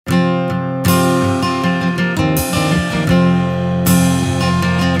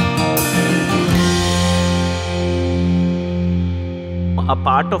a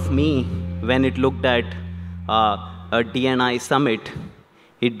part of me, when it looked at a DNI summit,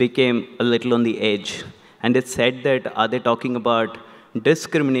 it became a little on the edge. And it said that, are they talking about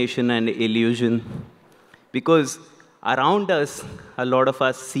discrimination and illusion? Because around us, a lot of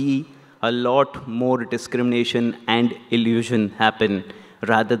us see a lot more discrimination and illusion happen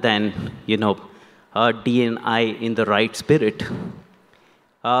rather than, DNI in the right spirit.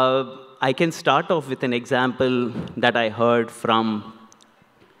 I can start off with an example that I heard from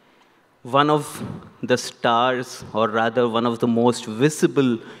one of the stars, or rather one of the most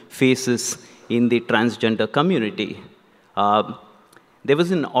visible faces in the transgender community. There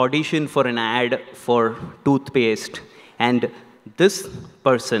was an audition for an ad for toothpaste, and this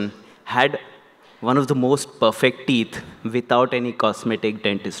person had one of the most perfect teeth without any cosmetic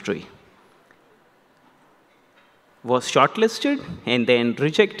dentistry. Was shortlisted and then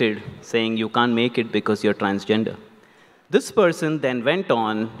rejected, saying you can't make it because you're transgender. This person then went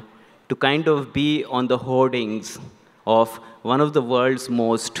on to kind of be on the hoardings of one of the world's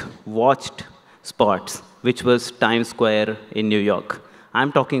most watched spots, which was Times Square in New York.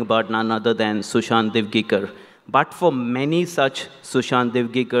 I'm talking about none other than Sushant Divgikar. But for many such Sushant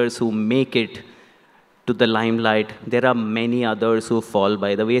Divgikars who make it to the limelight, there are many others who fall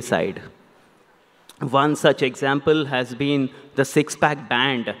by the wayside. One such example has been the Six Pack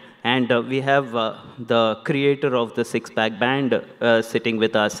Band, and we have the creator of the Six Pack Band sitting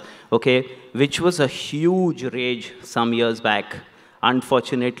with us, okay, which was a huge rage some years back.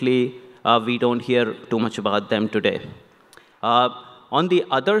 Unfortunately, we don't hear too much about them today. On the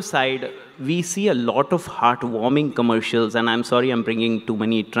other side, we see a lot of heartwarming commercials, and I'm sorry I'm bringing too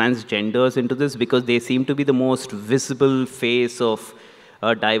many transgenders into this because they seem to be the most visible face of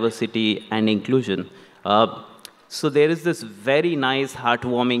diversity and inclusion. So there is this very nice,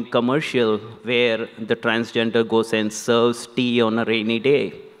 heartwarming commercial where the transgender goes and serves tea on a rainy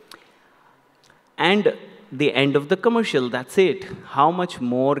day. And the end of the commercial, that's it. How much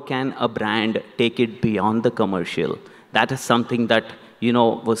more can a brand take it beyond the commercial? That is something that,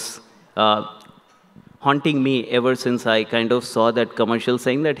 was haunting me ever since I kind of saw that commercial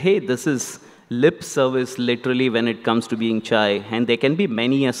saying that, hey, this is lip service literally when it comes to being chai, and there can be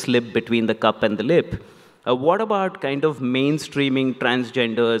many a slip between the cup and the lip. What about kind of mainstreaming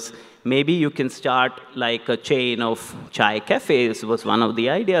transgenders? Maybe you can start like a chain of chai cafes was one of the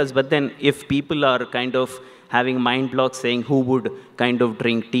ideas, but then if people are kind of having mind blocks saying who would kind of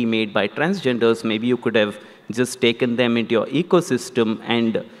drink tea made by transgenders, maybe you could have just taken them into your ecosystem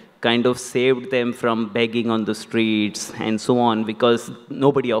and kind of saved them from begging on the streets and so on, because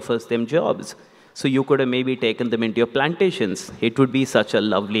nobody offers them jobs. So you could have maybe taken them into your plantations. It would be such a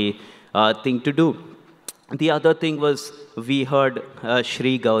lovely thing to do. The other thing was, we heard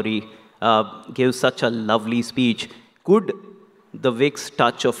Shri Gauri give such a lovely speech. Could the Vicks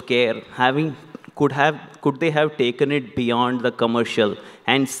touch of care could they have taken it beyond the commercial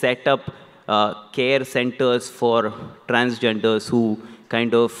and set up care centers for transgenders who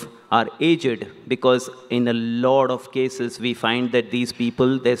kind of are aged? Because in a lot of cases, we find that these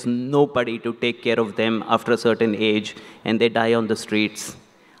people, there's nobody to take care of them after a certain age, and they die on the streets,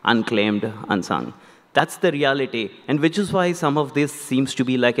 unclaimed, unsung. That's the reality, and which is why some of this seems to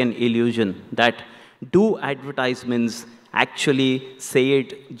be like an illusion, that do advertisements actually say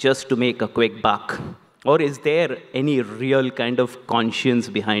it just to make a quick buck? Or is there any real kind of conscience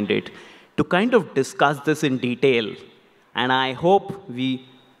behind it? To kind of discuss this in detail, and I hope we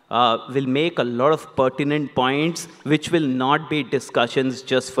will make a lot of pertinent points, which will not be discussions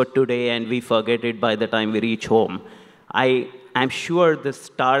just for today and we forget it by the time we reach home. I am sure the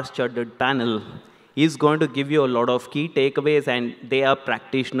star-studded panel is going to give you a lot of key takeaways, and they are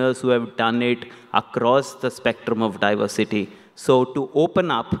practitioners who have done it across the spectrum of diversity. So to open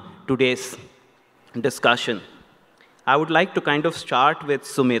up today's discussion, I would like to kind of start with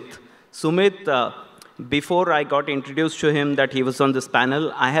Sumit. Sumit, before I got introduced to him that he was on this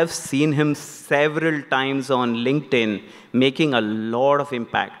panel, I have seen him several times on LinkedIn making a lot of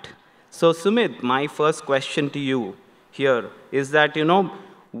impact. So Sumit, my first question to you here is that,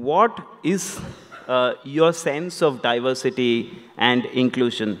 what is your sense of diversity and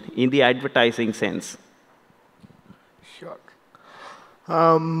inclusion in the advertising sense? Sure.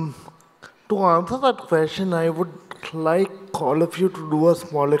 To answer that question, I would like all of you to do a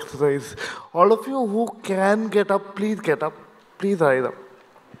small exercise. All of you who can get up, please get up. Please rise up.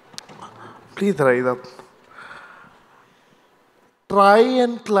 Please rise up. Try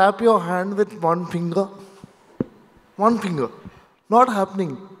and clap your hand with one finger. One finger. Not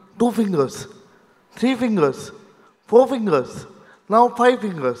happening. 2 fingers. 3 fingers, 4 fingers, now 5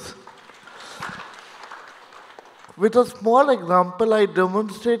 fingers. With a small example, I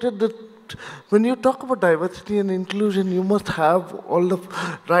demonstrated that when you talk about diversity and inclusion, you must have all the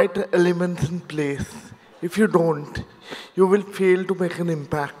right elements in place. If you don't, you will fail to make an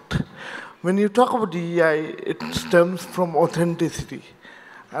impact. When you talk about DEI, it stems from authenticity.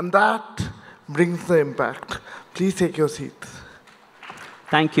 And that brings the impact. Please take your seats.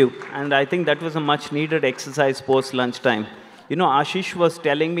 Thank you. And I think that was a much needed exercise post lunchtime. You know, Ashish was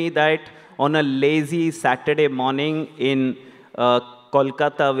telling me that on a lazy Saturday morning in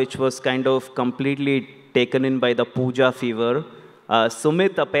Kolkata, which was kind of completely taken in by the puja fever,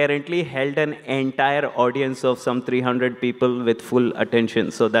 Sumit apparently held an entire audience of some 300 people with full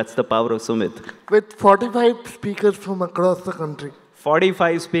attention. So that's the power of Sumit. With 45 speakers from across the country.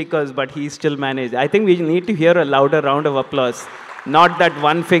 45 speakers, but he still managed. I think we need to hear a louder round of applause, not that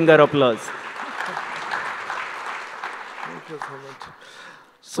one finger applause. Thank you so much.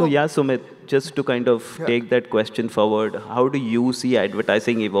 So yeah, Sumit, just to kind of take that question forward, how do you see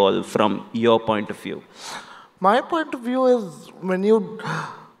advertising evolve from your point of view? My point of view is when you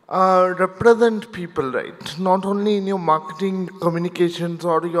represent people, right? Not only in your marketing communications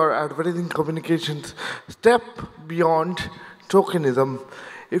or your advertising communications, step beyond tokenism.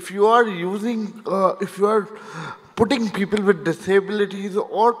 If you are using, if you are putting people with disabilities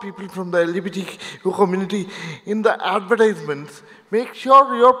or people from the LGBTQ community in the advertisements, make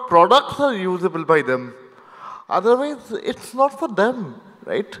sure your products are usable by them. Otherwise, it's not for them,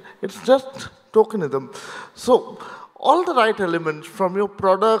 right? It's just tokenism. So all the right elements, from your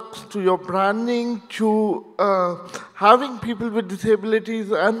products to your branding to having people with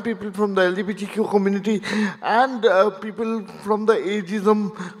disabilities and people from the LGBTQ community and people from the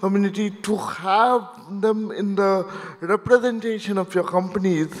ageism community, to have them in the representation of your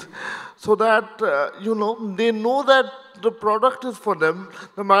companies so that, they know that the product is for them,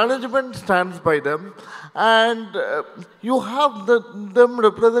 the management stands by them, and you have them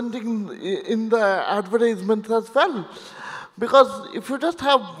representing in the advertisements as well. Because if you just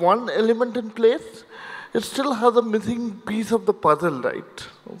have one element in place, it still has a missing piece of the puzzle, right?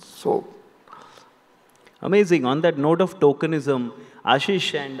 So. Amazing. On that note of tokenism,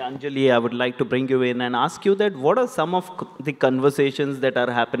 Ashish and Anjali, I would like to bring you in and ask you that what are some of the conversations that are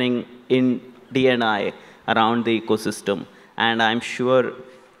happening in D&I around the ecosystem? And I'm sure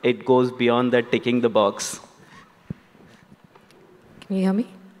it goes beyond that ticking the box. Can you hear me?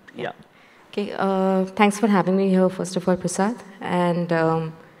 Yeah. Okay, thanks for having me here, first of all, Prasad. And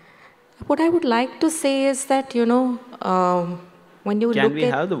what I would like to say is that, when you look at... Can we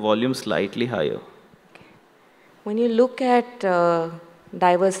have the volume slightly higher? When you look at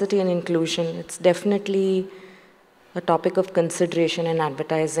diversity and inclusion, it's definitely a topic of consideration in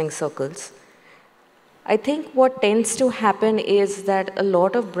advertising circles. I think what tends to happen is that a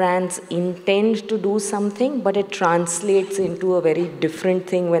lot of brands intend to do something, but it translates into a very different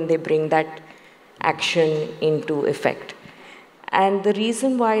thing when they bring that action into effect. And the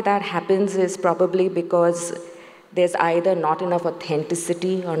reason why that happens is probably because there's either not enough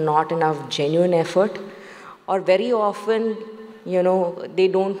authenticity or not enough genuine effort, or very often, they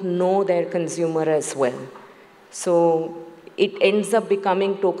don't know their consumer as well. So it ends up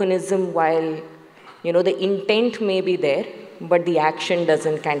becoming tokenism while, the intent may be there, but the action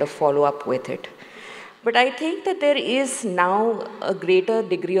doesn't kind of follow up with it. But I think that there is now a greater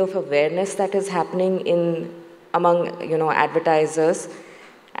degree of awareness that is happening among, advertisers.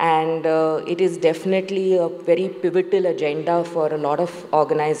 And it is definitely a very pivotal agenda for a lot of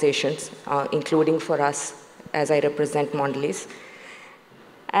organizations, including for us, as I represent Mondelez.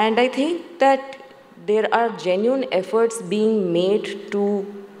 And I think that there are genuine efforts being made to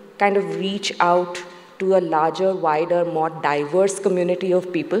kind of reach out to a larger, wider, more diverse community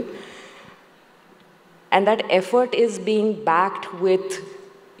of people. And that effort is being backed with,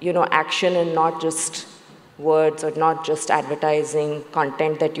 action and not just words or not just advertising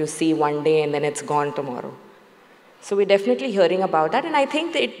content that you see one day and then it's gone tomorrow. So we're definitely hearing about that. And I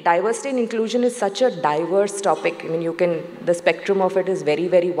think that diversity and inclusion is such a diverse topic. I mean, the spectrum of it is very,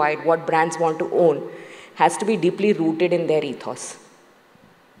 very wide. What brands want to own has to be deeply rooted in their ethos.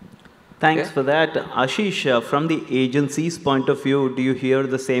 Thanks for that. Ashish, from the agency's point of view, do you hear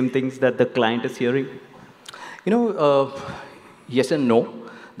the same things that the client is hearing? Yes and no.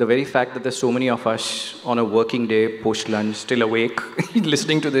 The very fact that there's so many of us on a working day, post-lunch, still awake,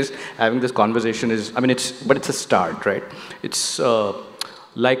 listening to this, having this conversation but it's a start, right? It's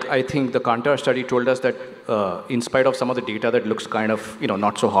like I think the Kantar study told us that in spite of some of the data that looks kind of,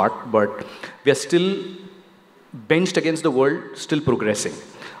 not so hot, but we are still benched against the world, still progressing.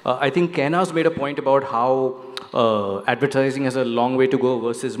 I think Kenna's made a point about how advertising has a long way to go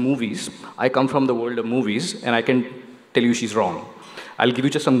versus movies. I come from the world of movies, and I can tell you she's wrong. I'll give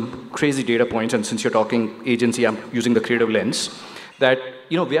you just some crazy data points, and since you're talking agency, I'm using the creative lens, that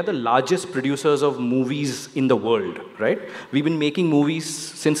we are the largest producers of movies in the world, right? We've been making movies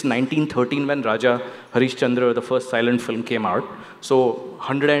since 1913 when Raja Harishchandra, the first silent film, came out. So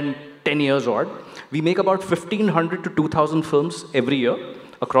 110 years odd. We make about 1,500 to 2,000 films every year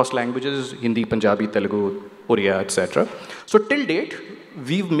across languages, Hindi, Punjabi, Telugu, Oriya, etc. So till date,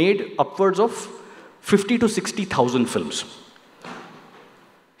 we've made upwards of 50 to 60,000 films.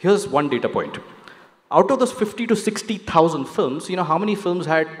 Here's one data point. Out of those 50 to 60,000 films, how many films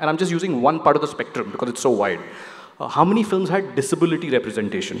had, and I'm just using one part of the spectrum because it's so wide, how many films had disability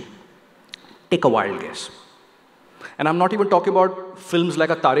representation? Take a wild guess. And I'm not even talking about films like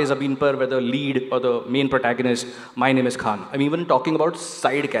a Tare Zameen Par where the lead or the main protagonist, my name is Khan. I'm even talking about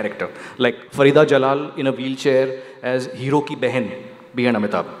side character, like Farida Jalal in a wheelchair as Hero Ki Behan behind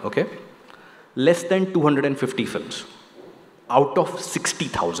Amitabh, okay? Less than 250 films out of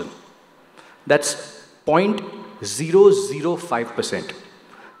 60,000. That's 0.005%.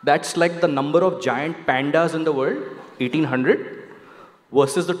 That's like the number of giant pandas in the world, 1,800,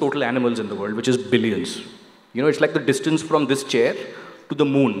 versus the total animals in the world, which is billions. It's like the distance from this chair to the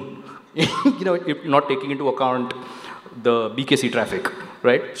moon. Not taking into account the BKC traffic,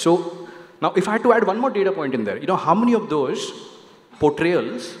 right? So now if I had to add one more data point in there, how many of those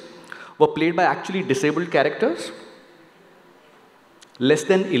portrayals were played by actually disabled characters? Less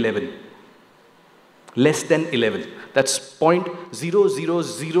than 11. Less than 11. That's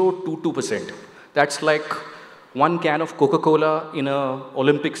 0.00022%. That's like one can of Coca-Cola in a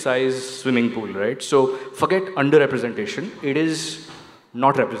Olympic-sized swimming pool, right? So forget underrepresentation. It is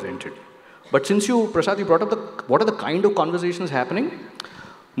not represented. But since Prasad, you brought up what are the kind of conversations happening?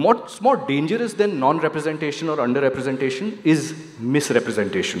 What's more dangerous than non-representation or underrepresentation is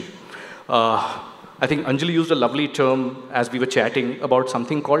misrepresentation. I think Anjali used a lovely term as we were chatting about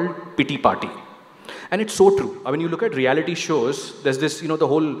something called pity party. And it's so true. When you look at reality shows, there's this, the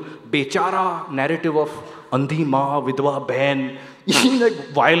whole bechara narrative of Andhi Ma, Vidwa Behan,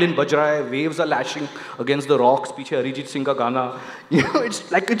 like violin baj raha hai, waves are lashing against the rocks, piche Arijit Singh ka gana.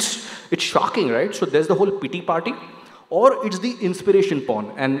 It's shocking, right? So there's the whole pity party, or it's the inspiration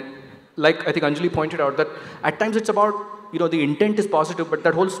porn. And like I think Anjali pointed out that at times it's about, the intent is positive, but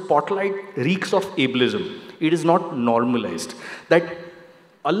that whole spotlight reeks of ableism. It is not normalized. That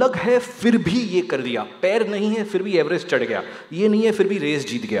अलग है फिर भी ये कर दिया, पैर नहीं है फिर भी एवरेस्ट चढ़ गया, ये नहीं है फिर भी रेस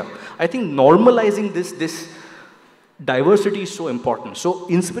जीत गया. I think normalizing this diversity is so important. So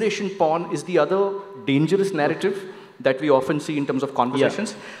inspiration porn is the other dangerous narrative that we often see in terms of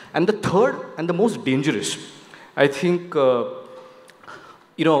conversations. Yeah. And the third and the most dangerous, I think, a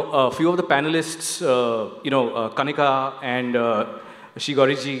few of the panelists, Kanika and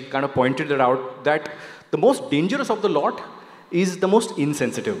Shigoriji kind of pointed it out, that the most dangerous of the lot is the most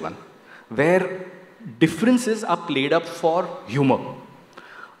insensitive one, where differences are played up for humor.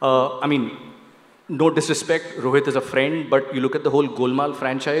 No disrespect, Rohit is a friend, but you look at the whole Golmaal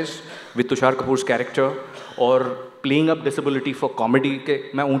franchise with Tushar Kapoor's character, or playing up disability for comedy,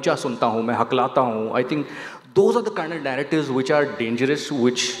 ke main uncha sunta hu, main haklata hu. I think those are the kind of narratives which are dangerous,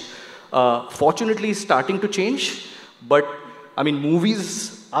 which fortunately is starting to change, but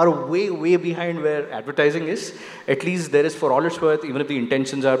movies are way, way behind where advertising is. At least there is, for all it's worth, even if the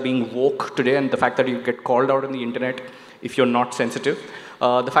intentions are being woke today, and the fact that you get called out on the internet if you're not sensitive,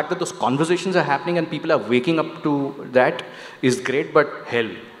 the fact that those conversations are happening and people are waking up to that is great, but hell,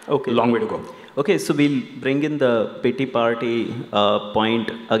 okay, long way to go. Okay, so we'll bring in the pity party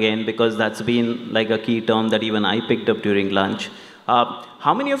point again, because that's been like a key term that even I picked up during lunch.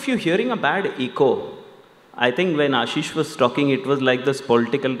 How many of you hearing a bad echo? I think when Ashish was talking, it was like those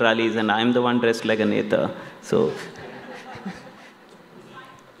political rallies, and I'm the one dressed like a neta. So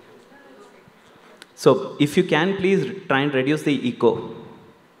if you can, please try and reduce the echo.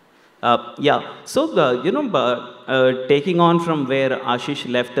 Taking on from where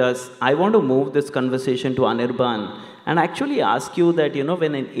Ashish left us, I want to move this conversation to Anirban and actually ask you that,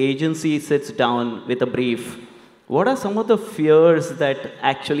 when an agency sits down with a brief, what are some of the fears that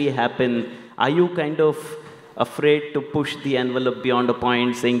actually happen? Are you kind of afraid to push the envelope beyond a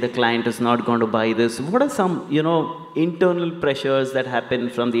point, saying the client is not going to buy this? What are some, internal pressures that happen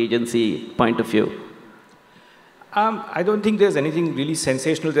from the agency point of view? I don't think there's anything really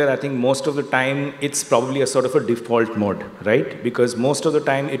sensational there. I think most of the time it's probably a sort of a default mode, right? Because most of the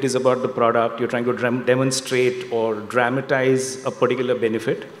time it is about the product. You're trying to demonstrate or dramatize a particular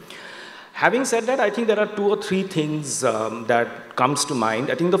benefit. Having said that, I think there are 2 or 3 things that comes to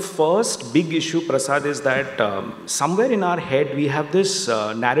mind. I think the first big issue, Prasad, is that somewhere in our head we have this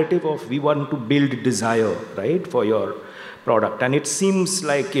narrative of we want to build desire, right, for your product. And it seems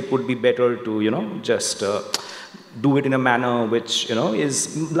like it would be better to, just do it in a manner which,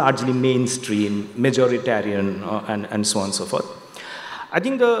 is largely mainstream, majoritarian, and so on and so forth. I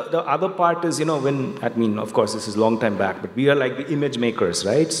think the other part is, of course, this is a long time back, but we are like the image makers,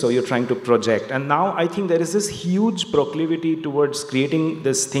 right? So you're trying to project. And now I think there is this huge proclivity towards creating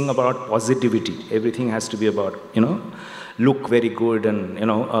this thing about positivity. Everything has to be about, look very good and,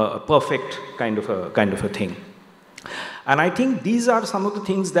 a perfect kind of a thing. And I think these are some of the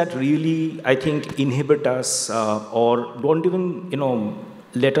things that really, I think, inhibit us or don't even,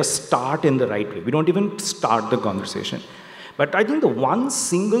 let us start in the right way. We don't even start the conversation. But I think the one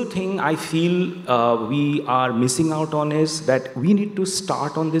single thing I feel we are missing out on is that we need to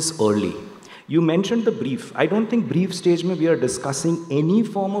start on this early. You mentioned the brief. I don't think brief stage we are discussing any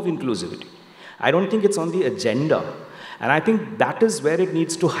form of inclusivity. I don't think it's on the agenda. And I think that is where it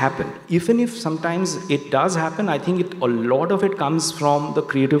needs to happen. Even if sometimes it does happen, I think a lot of it comes from the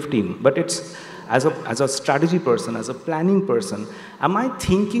creative team. But it's, as a strategy person, as a planning person, am I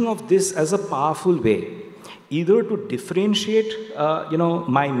thinking of this as a powerful way? Either to differentiate,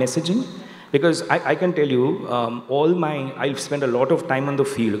 my messaging, because I can tell you, I've spent a lot of time on the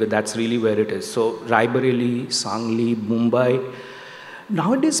field, that's really where it is. So, Raebareli, Sangli, Mumbai,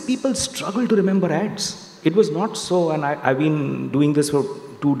 nowadays people struggle to remember ads. It was not so, and I've been doing this for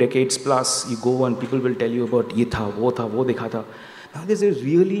 2 decades plus. You go and people will tell you about ye tha, wo dekha tha. Now there's a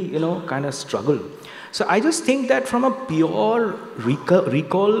really, kind of struggle. So I just think that from a pure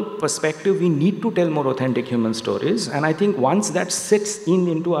recall perspective, we need to tell more authentic human stories. And I think once that sits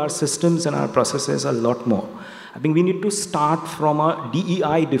into our systems and our processes a lot more, I think we need to start from a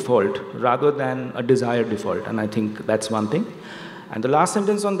DEI default rather than a desire default. And I think that's one thing. And the last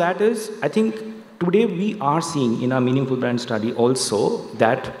sentence on that is, I think today we are seeing in our Meaningful Brand study also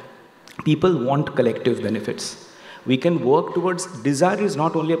that people want collective benefits. We can work towards, desire is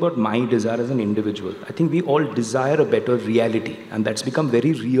not only about my desire as an individual. I think we all desire a better reality, and that's become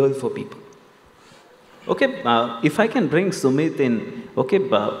very real for people. Okay, if I can bring Sumit in, okay,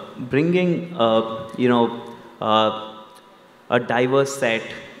 bringing, a diverse set,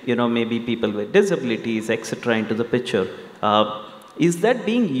 maybe people with disabilities, etc., into the picture. Is that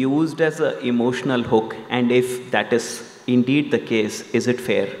being used as an emotional hook? And if that is indeed the case, is it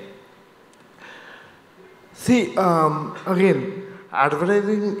fair? See, again,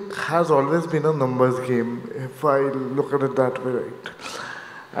 advertising has always been a numbers game, if I look at it that way, right?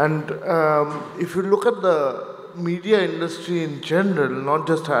 And if you look at the media industry in general, not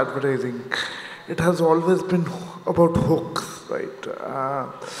just advertising, it has always been about hooks,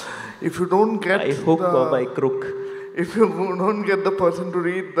 right? If you don't get by hook or by crook. If you don't get the person to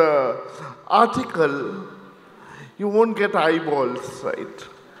read the article, you won't get eyeballs, right?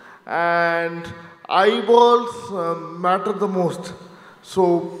 And eyeballs matter the most,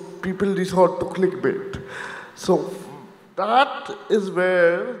 so people resort to clickbait. So that is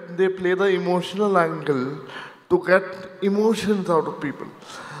where they play the emotional angle to get emotions out of people.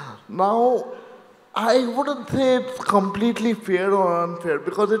 Now, I wouldn't say it's completely fair or unfair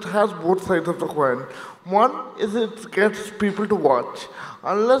because it has both sides of the coin. One is it gets people to watch.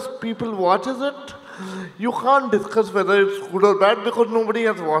 Unless people watches it, you can't discuss whether it's good or bad because nobody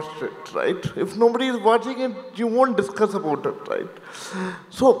has watched it, right? If nobody is watching it, you won't discuss about it, right?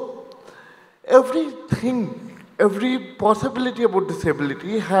 So, everything, every possibility about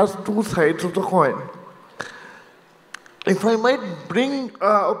disability has two sides of the coin. If I might bring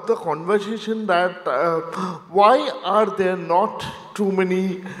up the conversation that why are there not too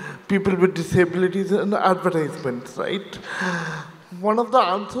many people with disabilities in advertisements, right? One of the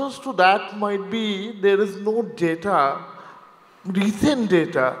answers to that might be there is no data, recent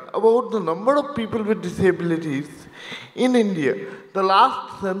data, about the number of people with disabilities in India. The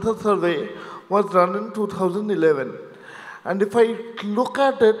last census survey was done in 2011. And if I look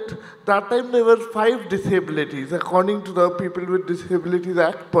at it, that time there were 5 disabilities, according to the People with Disabilities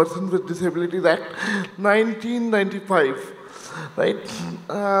Act, Persons with Disabilities Act, 1995, right?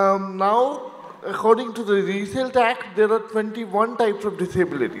 Now, according to the Result Act, there are 21 types of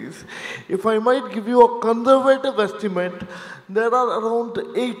disabilities. If I might give you a conservative estimate, there are around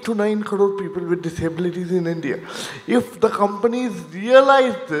 8 to 9 crore people with disabilities in India. If the companies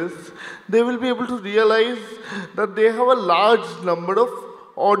realize this, they will be able to realize that they have a large number of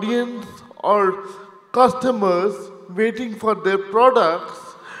audience or customers waiting for their products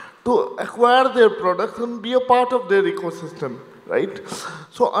to acquire their products and be a part of their ecosystem, right?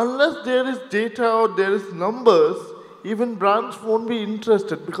 So unless there is data or there is numbers, even brands won't be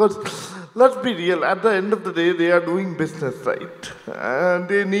interested because let's be real, at the end of the day, they are doing business, right? And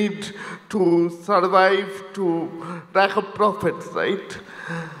they need to survive, to rack up profits, right?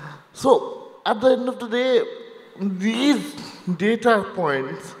 So at the end of the day, these data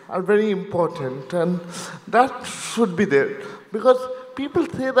points are very important and that should be there. Because people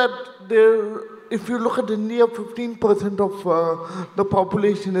say that if you look at India, 15% of the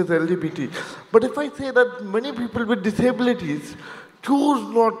population is LGBT. But if I say that many people with disabilities choose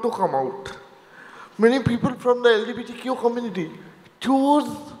not to come out, many people from the LGBTQ community choose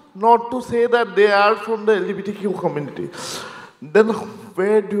not to say that they are from the LGBTQ community, then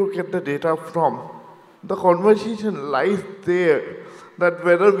where do you get the data from? The conversation lies there, that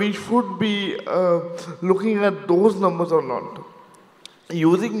whether we should be looking at those numbers or not.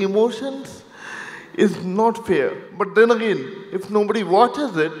 Using emotions is not fair. But then again, if nobody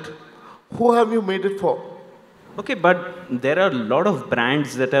watches it, who have you made it for? Okay, but there are a lot of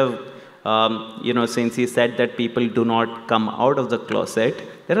brands that have, since he said that people do not come out of the closet,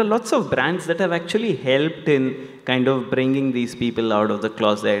 there are lots of brands that have actually helped in kind of bringing these people out of the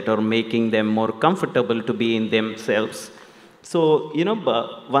closet or making them more comfortable to be in themselves. So,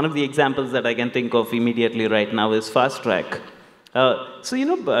 one of the examples that I can think of immediately right now is Fast Track.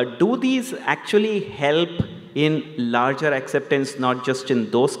 Do these actually help in larger acceptance, not just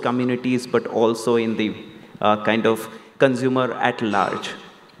in those communities, but also in the kind of consumer at large?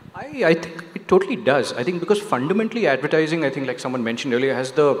 I think it totally does. I think because fundamentally advertising, I think like someone mentioned earlier,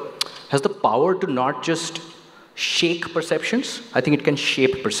 has the power to not just shake perceptions. I think it can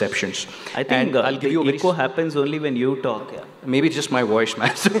shape perceptions. I think I'll give you echo happens only when you talk. Yeah. Maybe it's just my voice,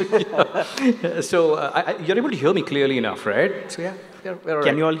 man. So you're able to hear me clearly enough, right? So yeah, we're all right.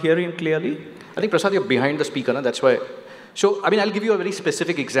 Can you all hear him clearly? I think Prasad, you're behind the speaker, no? That's why. So, I'll give you a very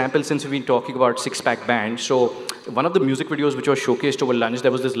specific example since we've been talking about Six-Pack Band. So, one of the music videos which was showcased over lunch,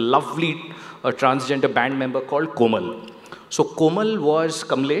 there was this lovely transgender band member called Komal. So, Komal was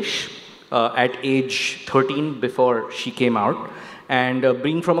Kamlesh at age 13 before she came out. And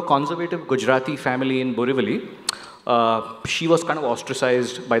being from a conservative Gujarati family in Borivali, she was kind of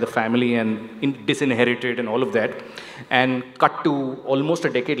ostracized by the family and disinherited and all of that. And cut to almost a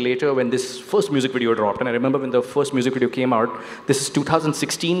decade later when this first music video dropped. And I remember when the first music video came out, this is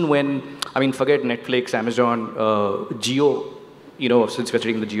 2016 when, forget Netflix, Amazon, Jio, since we're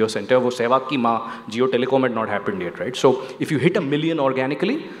sitting in the Jio Center, wo Sehwag ki maa, Jio Telecom had not happened yet, right? So if you hit 1 million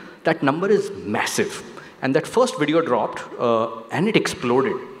organically, that number is massive. And that first video dropped and it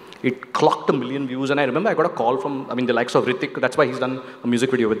exploded. It clocked 1 million views, and I remember I got a call from, the likes of Hrithik, that's why he's done a music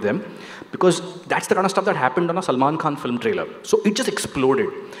video with them, because that's the kind of stuff that happened on a Salman Khan film trailer. So it just exploded.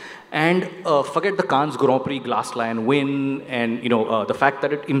 And forget the Cannes Grand Prix, Glass Lion win, and the fact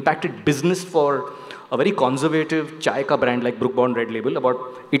that it impacted business for a very conservative chai ka brand like Brook Bond Red Label,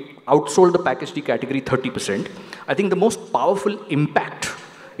 it outsold the packaged tea category 30%. I think the most powerful impact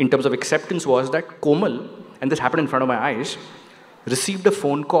in terms of acceptance was that Komal, and this happened in front of my eyes, received a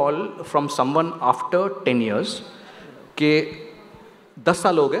phone call from someone after 10 years कि 10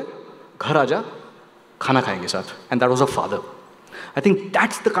 साल हो गए, घर आजा, खाना खाएंगे साथ. And that was her father. I think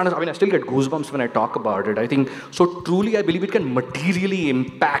that's the kind of, I still get goosebumps when I talk about it. I think, so truly I believe it can materially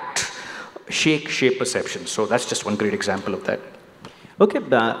impact, shape perceptions. So that's just one great example of that. Okay,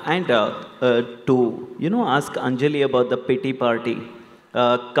 and to, ask Anjali about the pity party,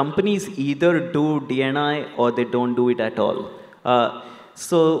 companies either do D&I or they don't do it at all.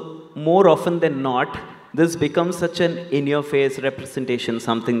 So more often than not, this becomes such an in-your-face representation,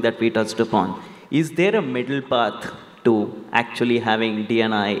 something that we touched upon. Is there a middle path to actually having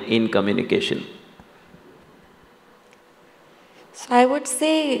D&I in communication? So I would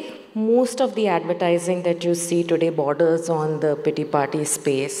say most of the advertising that you see today borders on the pity party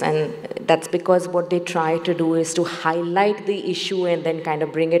space, and that's because what they try to do is to highlight the issue and then kind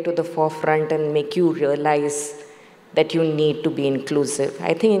of bring it to the forefront and make you realize that you need to be inclusive.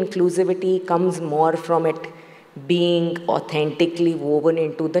 I think inclusivity comes more from it being authentically woven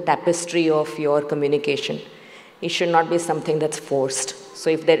into the tapestry of your communication. It should not be something that's forced. So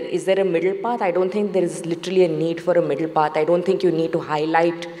is there a middle path? I don't think there is literally a need for a middle path. I don't think you need to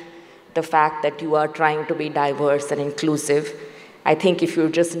highlight the fact that you are trying to be diverse and inclusive. I think if you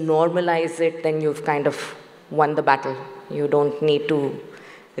just normalize it, then you've kind of won the battle. You don't need to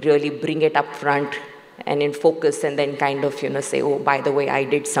really bring it up front and in focus and then kind of, say, oh, by the way, I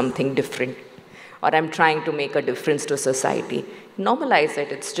did something different. Or I'm trying to make a difference to society. Normalize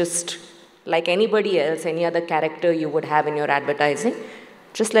it. It's just like anybody else, any other character you would have in your advertising.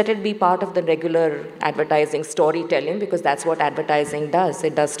 Just let it be part of the regular advertising storytelling, because that's what advertising does.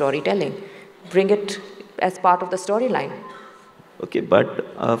 It does storytelling. Bring it as part of the storyline. Okay,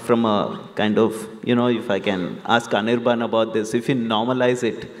 but from a kind of, if I can ask Anirban about this, if you normalize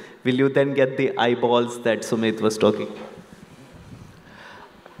it, will you then get the eyeballs that Sumit was talking?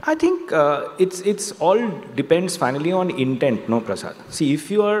 I think it's all depends finally on intent, no, Prasad. See, if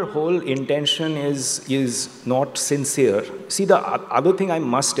your whole intention is not sincere. See, the other thing I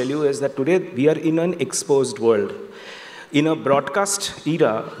must tell you is that today we are in an exposed world. In a broadcast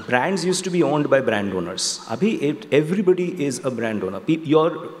era, brands used to be owned by brand owners. Abhi, everybody is a brand owner.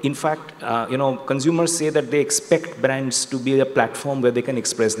 In fact, consumers say that they expect brands to be a platform where they can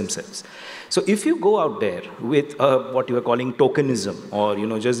express themselves. So if you go out there with what you are calling tokenism,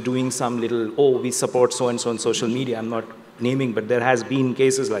 or just doing some little, we support so and so on social media, I'm not naming, but there has been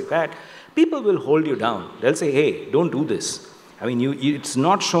cases like that, people will hold you down. They'll say, hey, don't do this. I mean, it's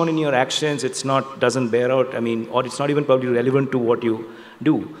not shown in your actions, doesn't bear out, or it's not even probably relevant to what you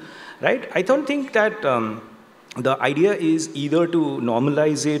do, right? I don't think that the idea is either to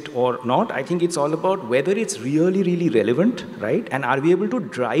normalize it or not. I think it's all about whether it's really, really relevant, right? And are we able to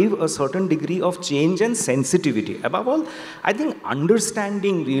drive a certain degree of change and sensitivity? Above all, I think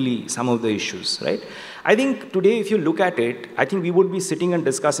understanding really some of the issues, right? I think today, if you look at it, I think we would be sitting and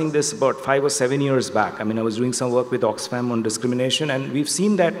discussing this about 5 or 7 years back. I was doing some work with Oxfam on discrimination, and we've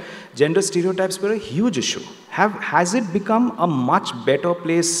seen that gender stereotypes were a huge issue. Has it become a much better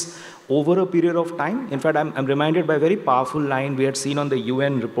place over a period of time? In fact, I'm reminded by a very powerful line we had seen on the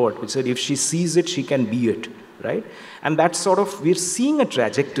UN report, which said, if she sees it, she can be it, right? And that's sort of, we're seeing a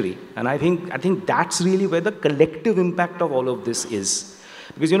trajectory. And I think that's really where the collective impact of all of this is.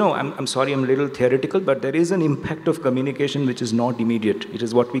 Because, I'm sorry, I'm a little theoretical, but there is an impact of communication which is not immediate. It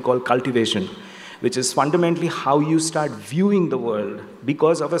is what we call cultivation, which is fundamentally how you start viewing the world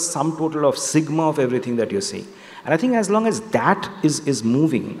because of a sum total of sigma of everything that you're seeing. And I think as long as that is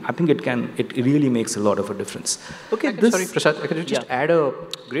moving, I think it really makes a lot of a difference. Okay, sorry, Prasad, I could just add a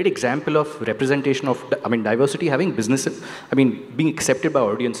great example of representation of, diversity having business, being accepted by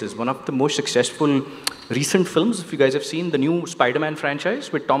audiences. One of the most successful recent films, if you guys have seen, the new Spider-Man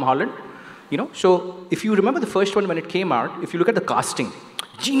franchise with Tom Holland, So if you remember the first one when it came out, if you look at the casting,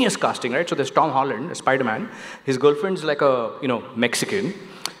 genius casting, right? So there's Tom Holland, Spider-Man. His girlfriend's like a, Mexican.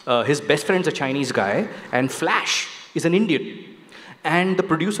 His best friend's a Chinese guy, and Flash is an Indian. And the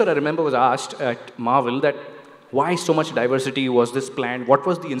producer, I remember, was asked at Marvel that why so much diversity was this planned? What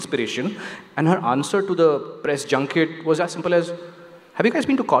was the inspiration? And her answer to the press junket was as simple as, have you guys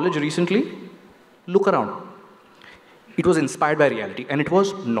been to college recently? Look around. It was inspired by reality, and it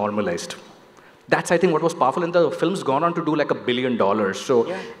was normalized. That's, I think, what was powerful, and the film's gone on to do like $1 billion. So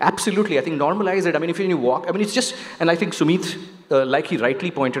yeah. Absolutely, I think normalize it. If you walk, it's just, and I think Sumit, like he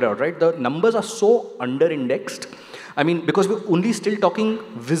rightly pointed out, right? The numbers are so under-indexed. Because we're only still talking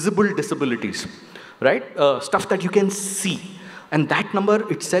visible disabilities, right? Stuff that you can see. And that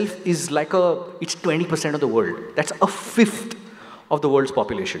number itself is like it's 20% of the world. That's a fifth of the world's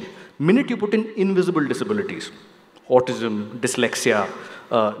population. Minute you put in invisible disabilities, autism, dyslexia,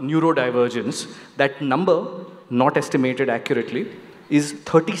 neurodivergence, that number, not estimated accurately, is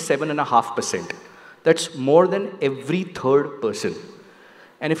 37.5%. That's more than every third person.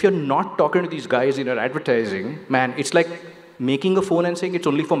 And if you're not talking to these guys in your advertising, man, it's like making a phone and saying it's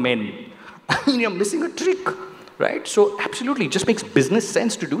only for men. You're missing a trick, right? So absolutely, it just makes business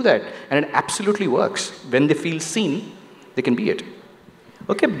sense to do that. And it absolutely works. When they feel seen, they can be it.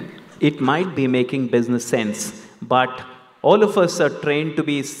 Okay, it might be making business sense, but all of us are trained to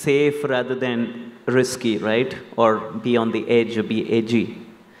be safe rather than risky, right? Or be on the edge or be edgy.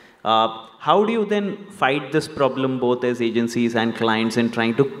 How do you then fight this problem both as agencies and clients in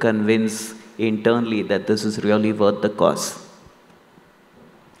trying to convince internally that this is really worth the cost?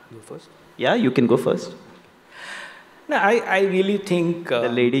 Go first? Yeah, you can go first. No, I really think... the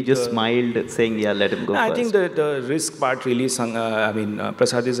lady just smiled, saying, yeah, let him go first. I think the risk part really,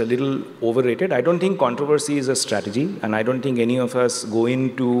 Prasad, is a little overrated. I don't think controversy is a strategy, and I don't think any of us go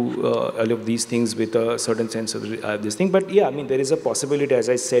into all of these things with a certain sense of this thing. But yeah, there is a possibility, as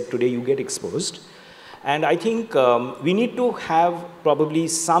I said today, you get exposed. And I think we need to have probably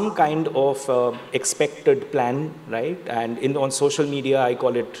some kind of expected plan, right? And on social media, I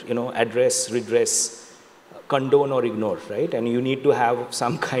call it, address, redress, condone or ignore, right? And you need to have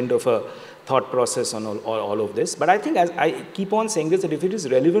some kind of a thought process on all of this. But I think, as I keep on saying this, that if it is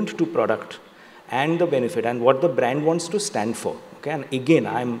relevant to product and the benefit and what the brand wants to stand for, okay? And again,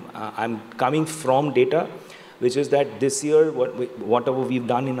 I'm coming from data, which is that this year, whatever we've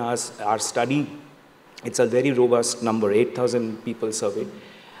done in our study, It's a very robust number, 8,000 people surveyed.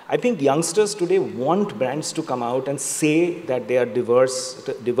 I think youngsters today want brands to come out and say that they are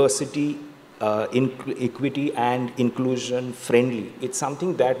diversity, equity and inclusion friendly. It's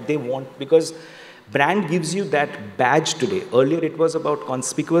something that they want because brand gives you that badge today. Earlier it was about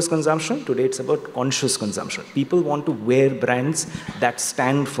conspicuous consumption. Today it's about conscious consumption. People want to wear brands that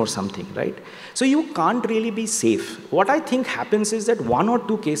stand for something, right? So you can't really be safe. What I think happens is that 1 or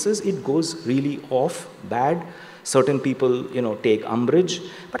 2 cases it goes really off bad. Certain people, take umbrage,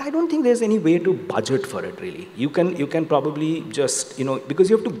 but I don't think there's any way to budget for it really. You can probably just, because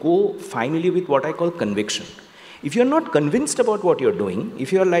you have to go finally with what I call conviction. If you're not convinced about what you're doing,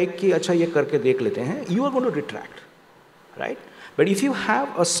 if you're like, ki, acha, ye karke dekh lete hain, you are going to retract, right? But if you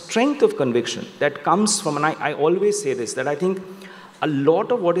have a strength of conviction that comes from, and I always say this, that I think a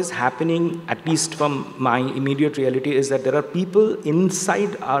lot of what is happening, at least from my immediate reality, is that there are people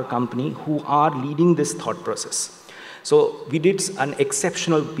inside our company who are leading this thought process. So we did an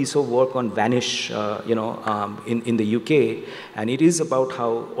exceptional piece of work on Vanish, in the UK, and it is about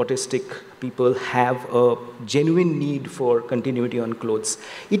how autistic people have a genuine need for continuity on clothes.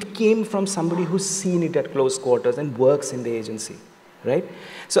 It came from somebody who's seen it at close quarters and works in the agency, right?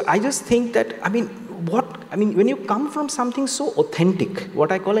 So I just think that, when you come from something so authentic,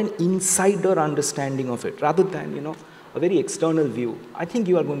 what I call an insider understanding of it, rather than, a very external view, I think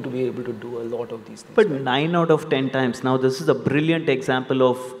you are going to be able to do a lot of these things. But 9 out of 10 times, now this is a brilliant example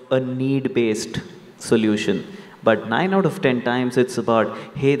of a need-based solution. But 9 out of 10 times it's about,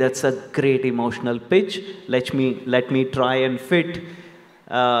 hey, that's a great emotional pitch. Let me try and fit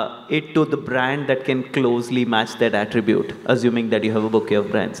it to the brand that can closely match that attribute, assuming that you have a bouquet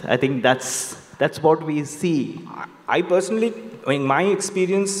of brands. I think that's what we see. I personally, my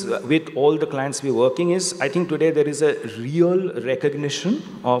experience with all the clients we're working is, I think today there is a real recognition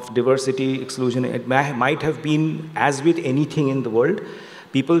of diversity, exclusion. It might have been, as with anything in the world,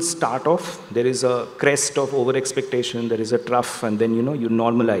 people start off, there is a crest of over-expectation, there is a trough, and then, you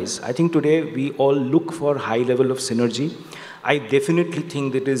normalize. I think today we all look for high level of synergy. I definitely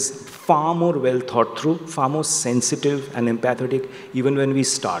think that it is far more well thought through, far more sensitive and empathetic, even when we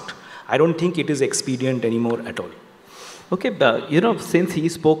start. I don't think it is expedient anymore at all. Okay, but since he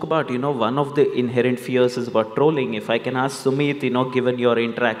spoke about, one of the inherent fears is about trolling, if I can ask Sumit, given your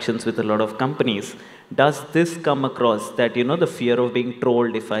interactions with a lot of companies, does this come across that, the fear of being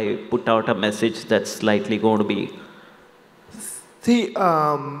trolled if I put out a message that's slightly going to be? See,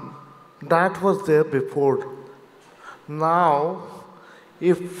 that was there before. Now,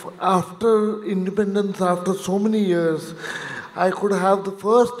 if after independence, after so many years, I could have the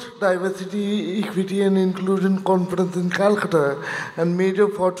first diversity, equity and inclusion conference in Calcutta and major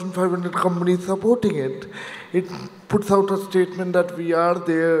Fortune 500 companies supporting it, it puts out a statement that we are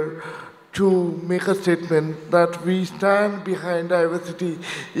there to make a statement that we stand behind diversity,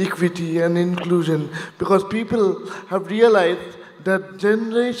 equity and inclusion because people have realized that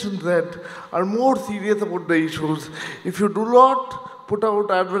Generation Z are more serious about the issues. If you do not put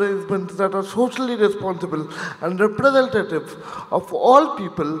out advertisements that are socially responsible and representative of all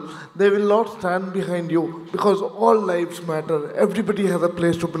people, they will not stand behind you because all lives matter. Everybody has a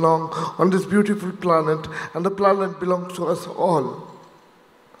place to belong on this beautiful planet and the planet belongs to us all.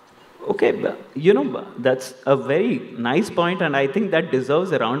 Okay, that's a very nice point, and I think that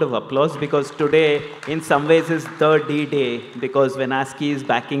deserves a round of applause because today, in some ways, is the D-Day because when ASCII is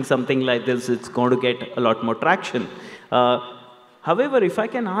backing something like this, it's going to get a lot more traction. However, if I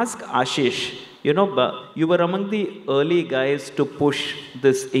can ask Ashish, you were among the early guys to push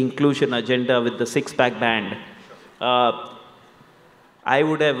this inclusion agenda with the six-pack band. I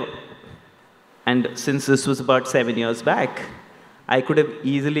would have, and since this was about 7 years back, I could have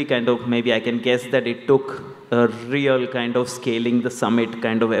easily maybe I can guess that it took a real scaling the summit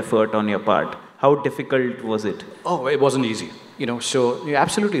effort on your part. How difficult was it? Oh, it wasn't easy. So you're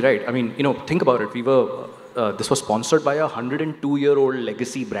absolutely right. Think about it. We were, this was sponsored by a 102-year-old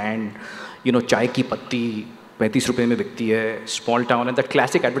legacy brand, chai ki patti, 35 rupees mein bikti hai, small town, and that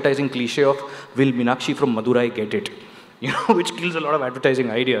classic advertising cliche of, will Meenakshi from Madurai get it? Which kills a lot of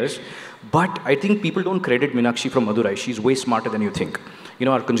advertising ideas. But I think people don't credit Meenakshi from Madurai. She's way smarter than you think.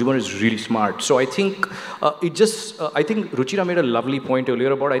 Our consumer is really smart. So I think I think Ruchira made a lovely point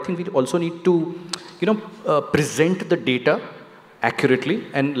earlier about, I think we also need to, present the data accurately.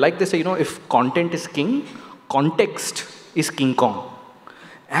 And like they say, if content is king, context is King Kong.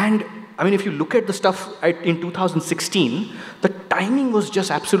 And if you look at the stuff in 2016, the timing was just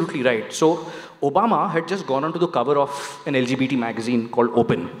absolutely right. So Obama had just gone onto the cover of an LGBT magazine called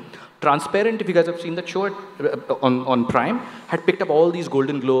Open, Transparent, if you guys have seen that show on Prime, had picked up all these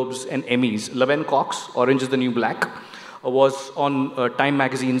Golden Globes and Emmys. Laverne Cox, Orange is the New Black, was on Time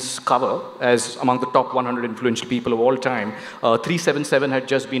magazine's cover as among the top 100 influential people of all time. 377 had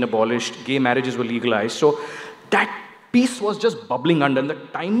just been abolished. Gay marriages were legalized. So that piece was just bubbling under, and the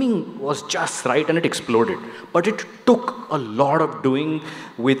timing was just right, and it exploded. But it took a lot of doing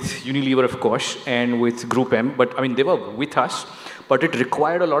with Unilever, of course, and with Group M. But I mean, they were with us. But it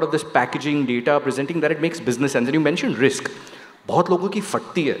required a lot of this packaging, data, presenting that it makes business sense. And you mentioned risk. बहुत लोगों की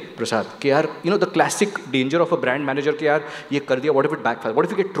फटती है प्रसाद कि यार the classic danger of a brand manager कि यार ये कर दिया, what if it backfires, what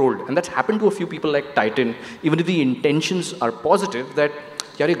if you get trolled, and that's happened to a few people like Titan, even if the intentions are positive, that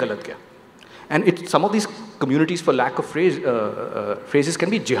यार ये गलत क्या. And some of these communities, for lack of phrases, can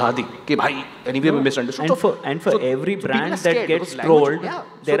be jihadi. कि भाई anyway we misunderstood. And for every brand that gets trolled,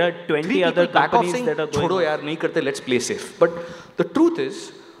 there are 20 other companies that are going. छोड़ो यार नहीं करते, let's play safe. But the truth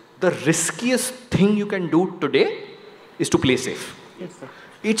is, the riskiest thing you can do today is to play safe. Yes, sir.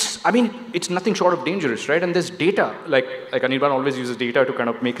 It's nothing short of dangerous, right? And there's data, like Anirban always uses data to kind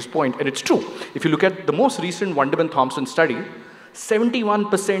of make his point, and it's true. If you look at the most recent Wunderman Thompson study,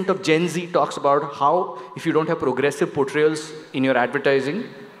 71% of Gen Z talks about how if you don't have progressive portrayals in your advertising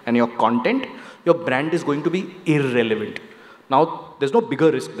and your content, your brand is going to be irrelevant. Now, there's no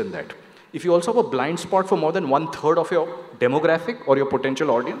bigger risk than that. If you also have a blind spot for more than 1/3 of your demographic or your potential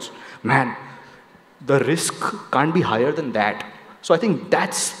audience, man, the risk can't be higher than that. So I think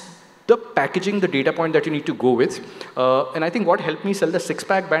that's the packaging, the data point that you need to go with. And I think what helped me sell the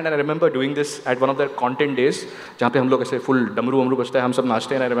six-pack band, and I remember doing this at one of their content days, जहाँ पे हम लोग ऐसे full डमरू बजता है, हम सब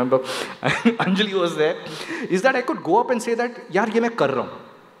नाचते हैं, and I remember Anjali was there, is that I could go up and say that, यार ये मैं कर रहा हूँ.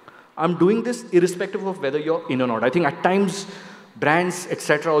 I'm doing this irrespective of whether you're in or not. I think at times, brands,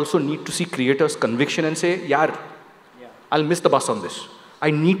 etc. also need to see creators' conviction and say, yaar, I'll miss the bus on this. I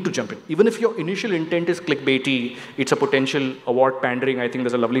need to jump in. Even if your initial intent is clickbaity, it's a potential award pandering. I think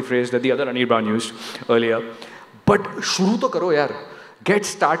there's a lovely phrase that the other Anirban used earlier. But shuru to karo yaar. Get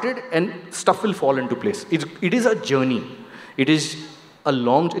started and stuff will fall into place. It is a journey. It is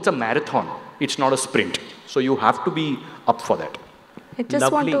it's a marathon. It's not a sprint. So you have to be up for that. I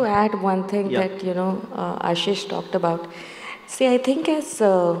just want to add one thing that, Ashish talked about. See, I think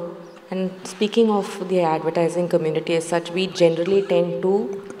and speaking of the advertising community as such, we generally tend to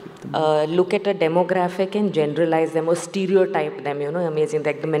look at a demographic and generalize them or stereotype them, amazing,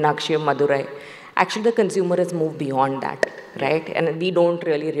 like the Meenakshi of Madurai. Actually, the consumer has moved beyond that, right? And we don't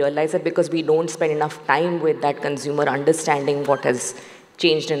really realize it because we don't spend enough time with that consumer understanding what has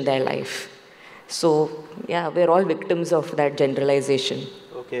changed in their life. So, yeah, we're all victims of that generalization.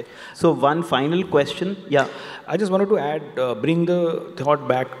 Okay. So one final question. Yeah. I just wanted to add, bring the thought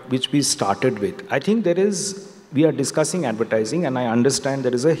back which we started with. I think we are discussing advertising, and I understand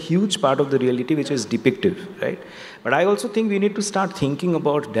there is a huge part of the reality which is depictive, right? But I also think we need to start thinking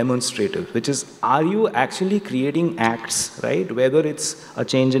about demonstrative, which is, are you actually creating acts, right? Whether it's a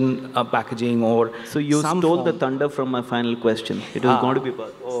change in packaging or so you stole the thunder from my final question. It was going to be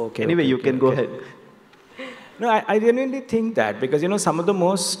about. Oh, okay. Anyway, you can go ahead. No, I genuinely think that because, some of the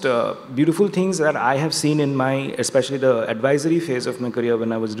most beautiful things that I have seen in especially the advisory phase of my career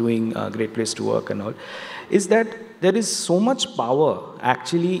when I was doing Great Place to Work and all, is that there is so much power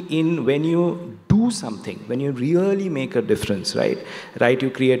actually in when you do something, when you really make a difference, right? Right, you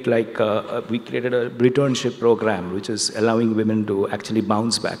create we created a returnship program, which is allowing women to actually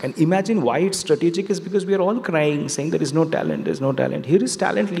bounce back. And imagine why it's strategic is because we are all crying, saying there is no talent, there's no talent. Here is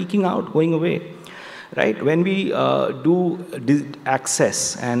talent leaking out, going away. Right? When we do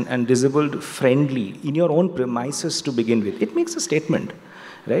access and disabled friendly in your own premises to begin with, it makes a statement,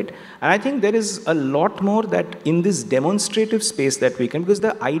 right? And I think there is a lot more that in this demonstrative space that we can, because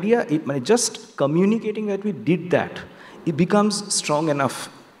the idea, just communicating that we did that, it becomes strong enough,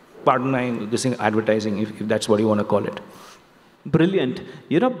 pardon my advertising, if that's what you want to call it. Brilliant.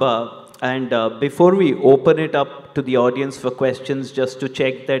 And before we open it up to the audience for questions, just to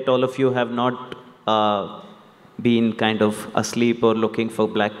check that all of you have not been kind of asleep or looking for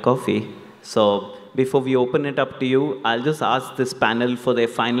black coffee. So before we open it up to you, I'll just ask this panel for their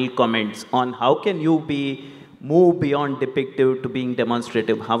final comments on how can you move beyond depictive to being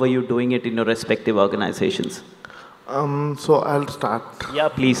demonstrative. How are you doing it in your respective organizations? So I'll start. Yeah,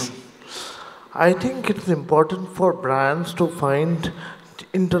 please. I think it's important for brands to find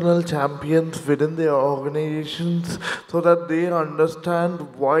internal champions within their organizations so that they understand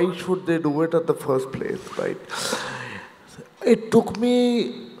why should they do it at the first place, right? It took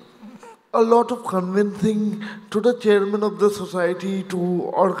me a lot of convincing to the chairman of the society to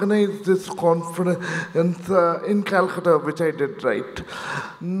organize this conference in Calcutta, which I did, right?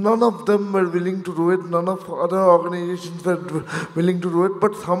 None of them were willing to do it. None of other organizations were willing to do it,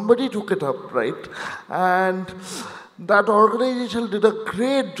 but somebody took it up, right? And that organization did a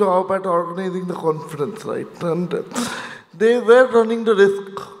great job at organizing the conference, right? And they were running the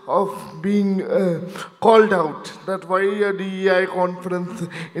risk of being called out. That why a DEI conference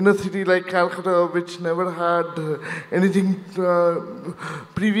in a city like Calcutta, which never had anything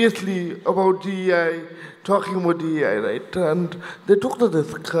previously about DEI, talking about DEI, right? And they took the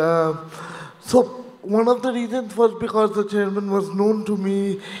risk. So one of the reasons was because the chairman was known to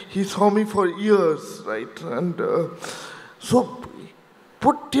me. He saw me for years, right? And so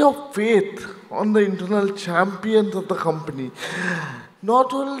put your faith on the internal champions of the company.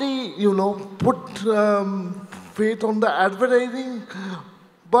 Not only, put faith on the advertising,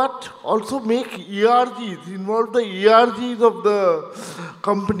 but also make ERGs, involve the ERGs of the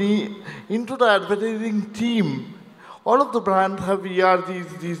company into the advertising team. All of the brands have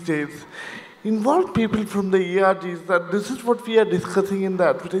ERGs these days. Involve people from the ERGs that this is what we are discussing in the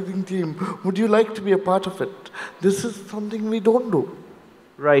advertising team. Would you like to be a part of it? This is something we don't do.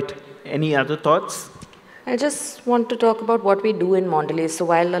 Right. Any other thoughts? I just want to talk about what we do in Mondelez. So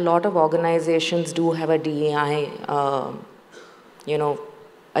while a lot of organizations do have a DEI,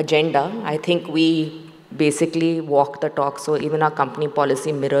 agenda, I think we basically walk the talk. So even our company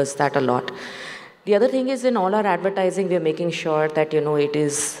policy mirrors that a lot. The other thing is in all our advertising, we're making sure that, it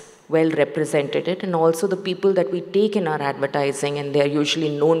is well represented. And also the people that we take in our advertising, and they're usually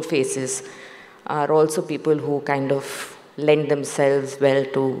known faces, are also people who kind of lend themselves well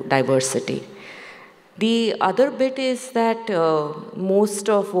to diversity. The other bit is that most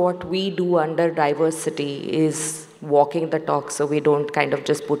of what we do under diversity is walking the talk, so we don't kind of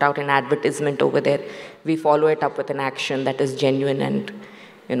just put out an advertisement over there. We follow it up with an action that is genuine, and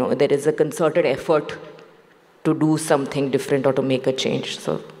there is a concerted effort to do something different or to make a change.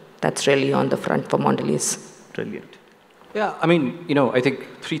 So that's really on the front for Mondelez. Brilliant. Yeah, I mean, I think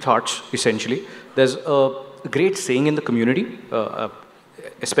three thoughts, essentially. There's a great saying in the community,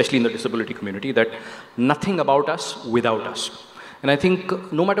 especially in the disability community, that nothing about us without us. And I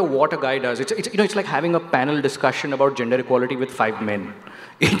think no matter what a guy does, it's like having a panel discussion about gender equality with 5 men.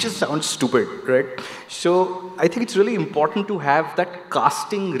 It just sounds stupid, right? So I think it's really important to have that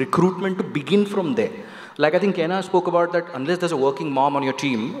casting recruitment to begin from there. Like I think Kenna spoke about that, unless there's a working mom on your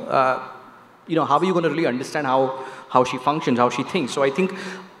team, how are you going to really understand how she functions, how she thinks? So I think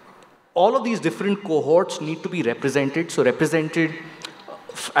all of these different cohorts need to be represented. So represented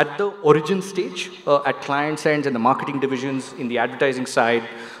at the origin stage, at client ends, in the marketing divisions, in the advertising side.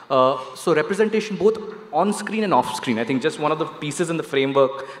 So representation both on screen and off screen. I think just one of the pieces in the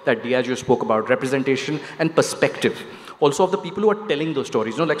framework that Diageo spoke about, representation and perspective. Also of the people who are telling those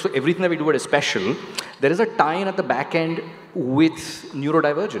stories. So everything that we do at Special, there is a tie-in at the back end with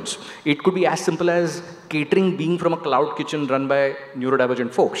neurodivergence. It could be as simple as catering being from a cloud kitchen run by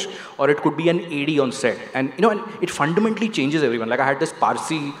neurodivergent folks, or it could be an AD on set. And it fundamentally changes everyone. Like I had this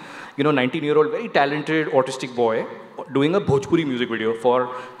Parsi, 19-year-old, very talented autistic boy doing a Bhojpuri music video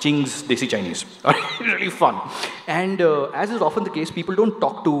for Ching's Desi Chinese. Really fun. And as is often the case, people don't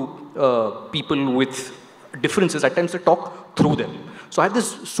talk to people with differences. At times they talk through them. So I had this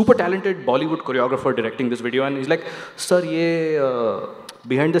super talented Bollywood choreographer directing this video, and he's like, "Sir, ye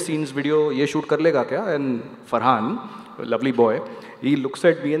behind the scenes video, ye shoot kar lega kya?" And Farhan, a lovely boy, he looks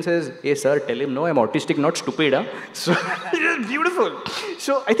at me and says, "Hey sir, tell him no, I'm autistic, not stupid." Huh? So it's beautiful.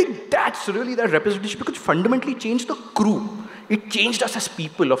 So I think that's really that representation, because fundamentally changed the crew. It changed us as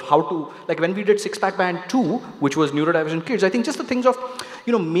people of how to, like when we did Six Pack Band 2, which was neurodivergent kids, I think just the things of,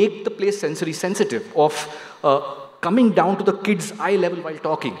 make the place sensory sensitive, of coming down to the kids' eye level while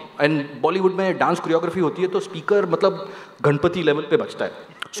talking. And Bollywood mein dance choreography hoti hai, to speaker matlab Ganpati level pe bajta hai.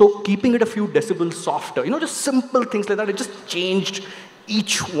 So keeping it a few decibels softer, just simple things like that, it just changed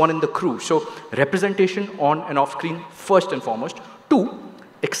each one in the crew. So representation on and off screen, first and foremost. 2,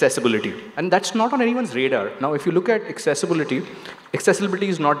 accessibility. And that's not on anyone's radar. Now, if you look at accessibility, accessibility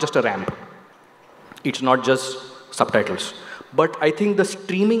is not just a ramp. It's not just subtitles. But I think the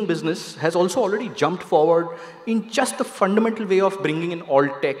streaming business has also already jumped forward in just the fundamental way of bringing in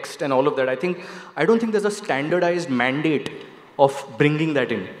alt text and all of that. I don't think there's a standardized mandate of bringing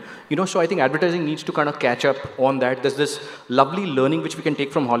that in. So I think advertising needs to kind of catch up on that. There's this lovely learning which we can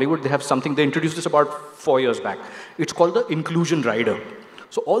take from Hollywood. They have something, they introduced this about 4 years back. It's called the inclusion rider.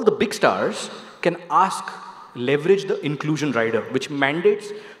 So all the big stars can leverage the inclusion rider, which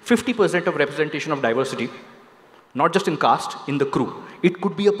mandates 50% of representation of diversity Not just in cast, in the crew. It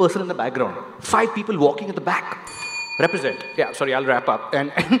could be a person in the background. 5 people walking at the back. Represent. Yeah, sorry, I'll wrap up.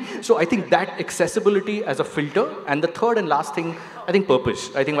 And so I think that accessibility as a filter. And the third and last thing, I think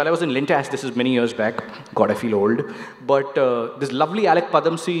purpose. I think while I was in Lintas, this is many years back. God, I feel old. But this lovely Alec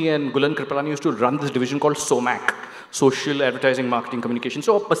Padamsee and Gulan Kripalani used to run this division called SOMAC, Social Advertising Marketing Communication.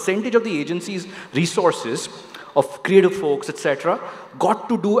 So a percentage of the agency's resources of creative folks, etc., got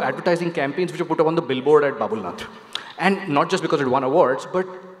to do advertising campaigns which were put up on the billboard at Babulnath. And not just because it won awards, but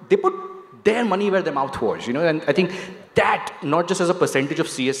they put their money where their mouth was, you know, and I think that, not just as a percentage of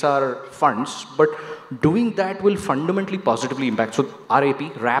CSR funds, but doing that will fundamentally positively impact. So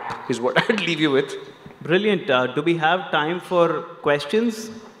RAP is what I'd leave you with. Brilliant. Do we have time for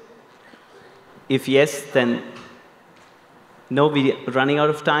questions? If yes, then no, we're running out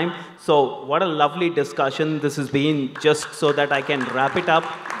of time. So what a lovely discussion this has been, just so that I can wrap it up.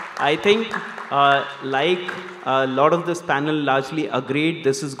 I think, like a lot of this panel largely agreed,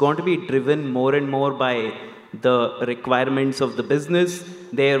 this is going to be driven more and more by the requirements of the business.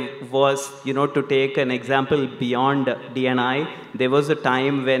 There was, you know, to take an example beyond D&I, there was a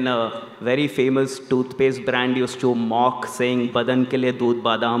time when a very famous toothpaste brand used to mock saying, "Badan ke liye doodh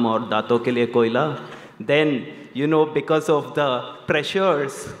badam aur daanton ke liye koila." Then, you know, because of the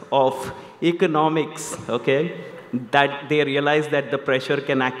pressures of economics, okay, that they realized that the pressure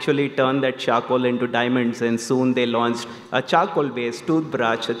can actually turn that charcoal into diamonds, and soon they launched a charcoal-based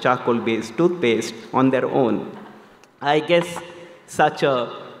toothbrush, a charcoal-based toothpaste on their own. I guess such a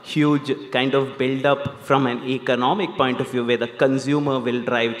huge kind of build-up from an economic point of view, where the consumer will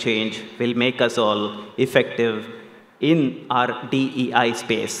drive change, will make us all effective in our DEI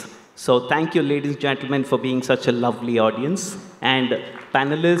space. So thank you, ladies and gentlemen, for being such a lovely audience. And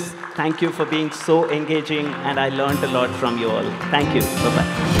panelists, thank you for being so engaging, and I learned a lot from you all. Thank you.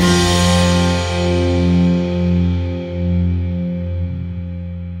 Bye-bye.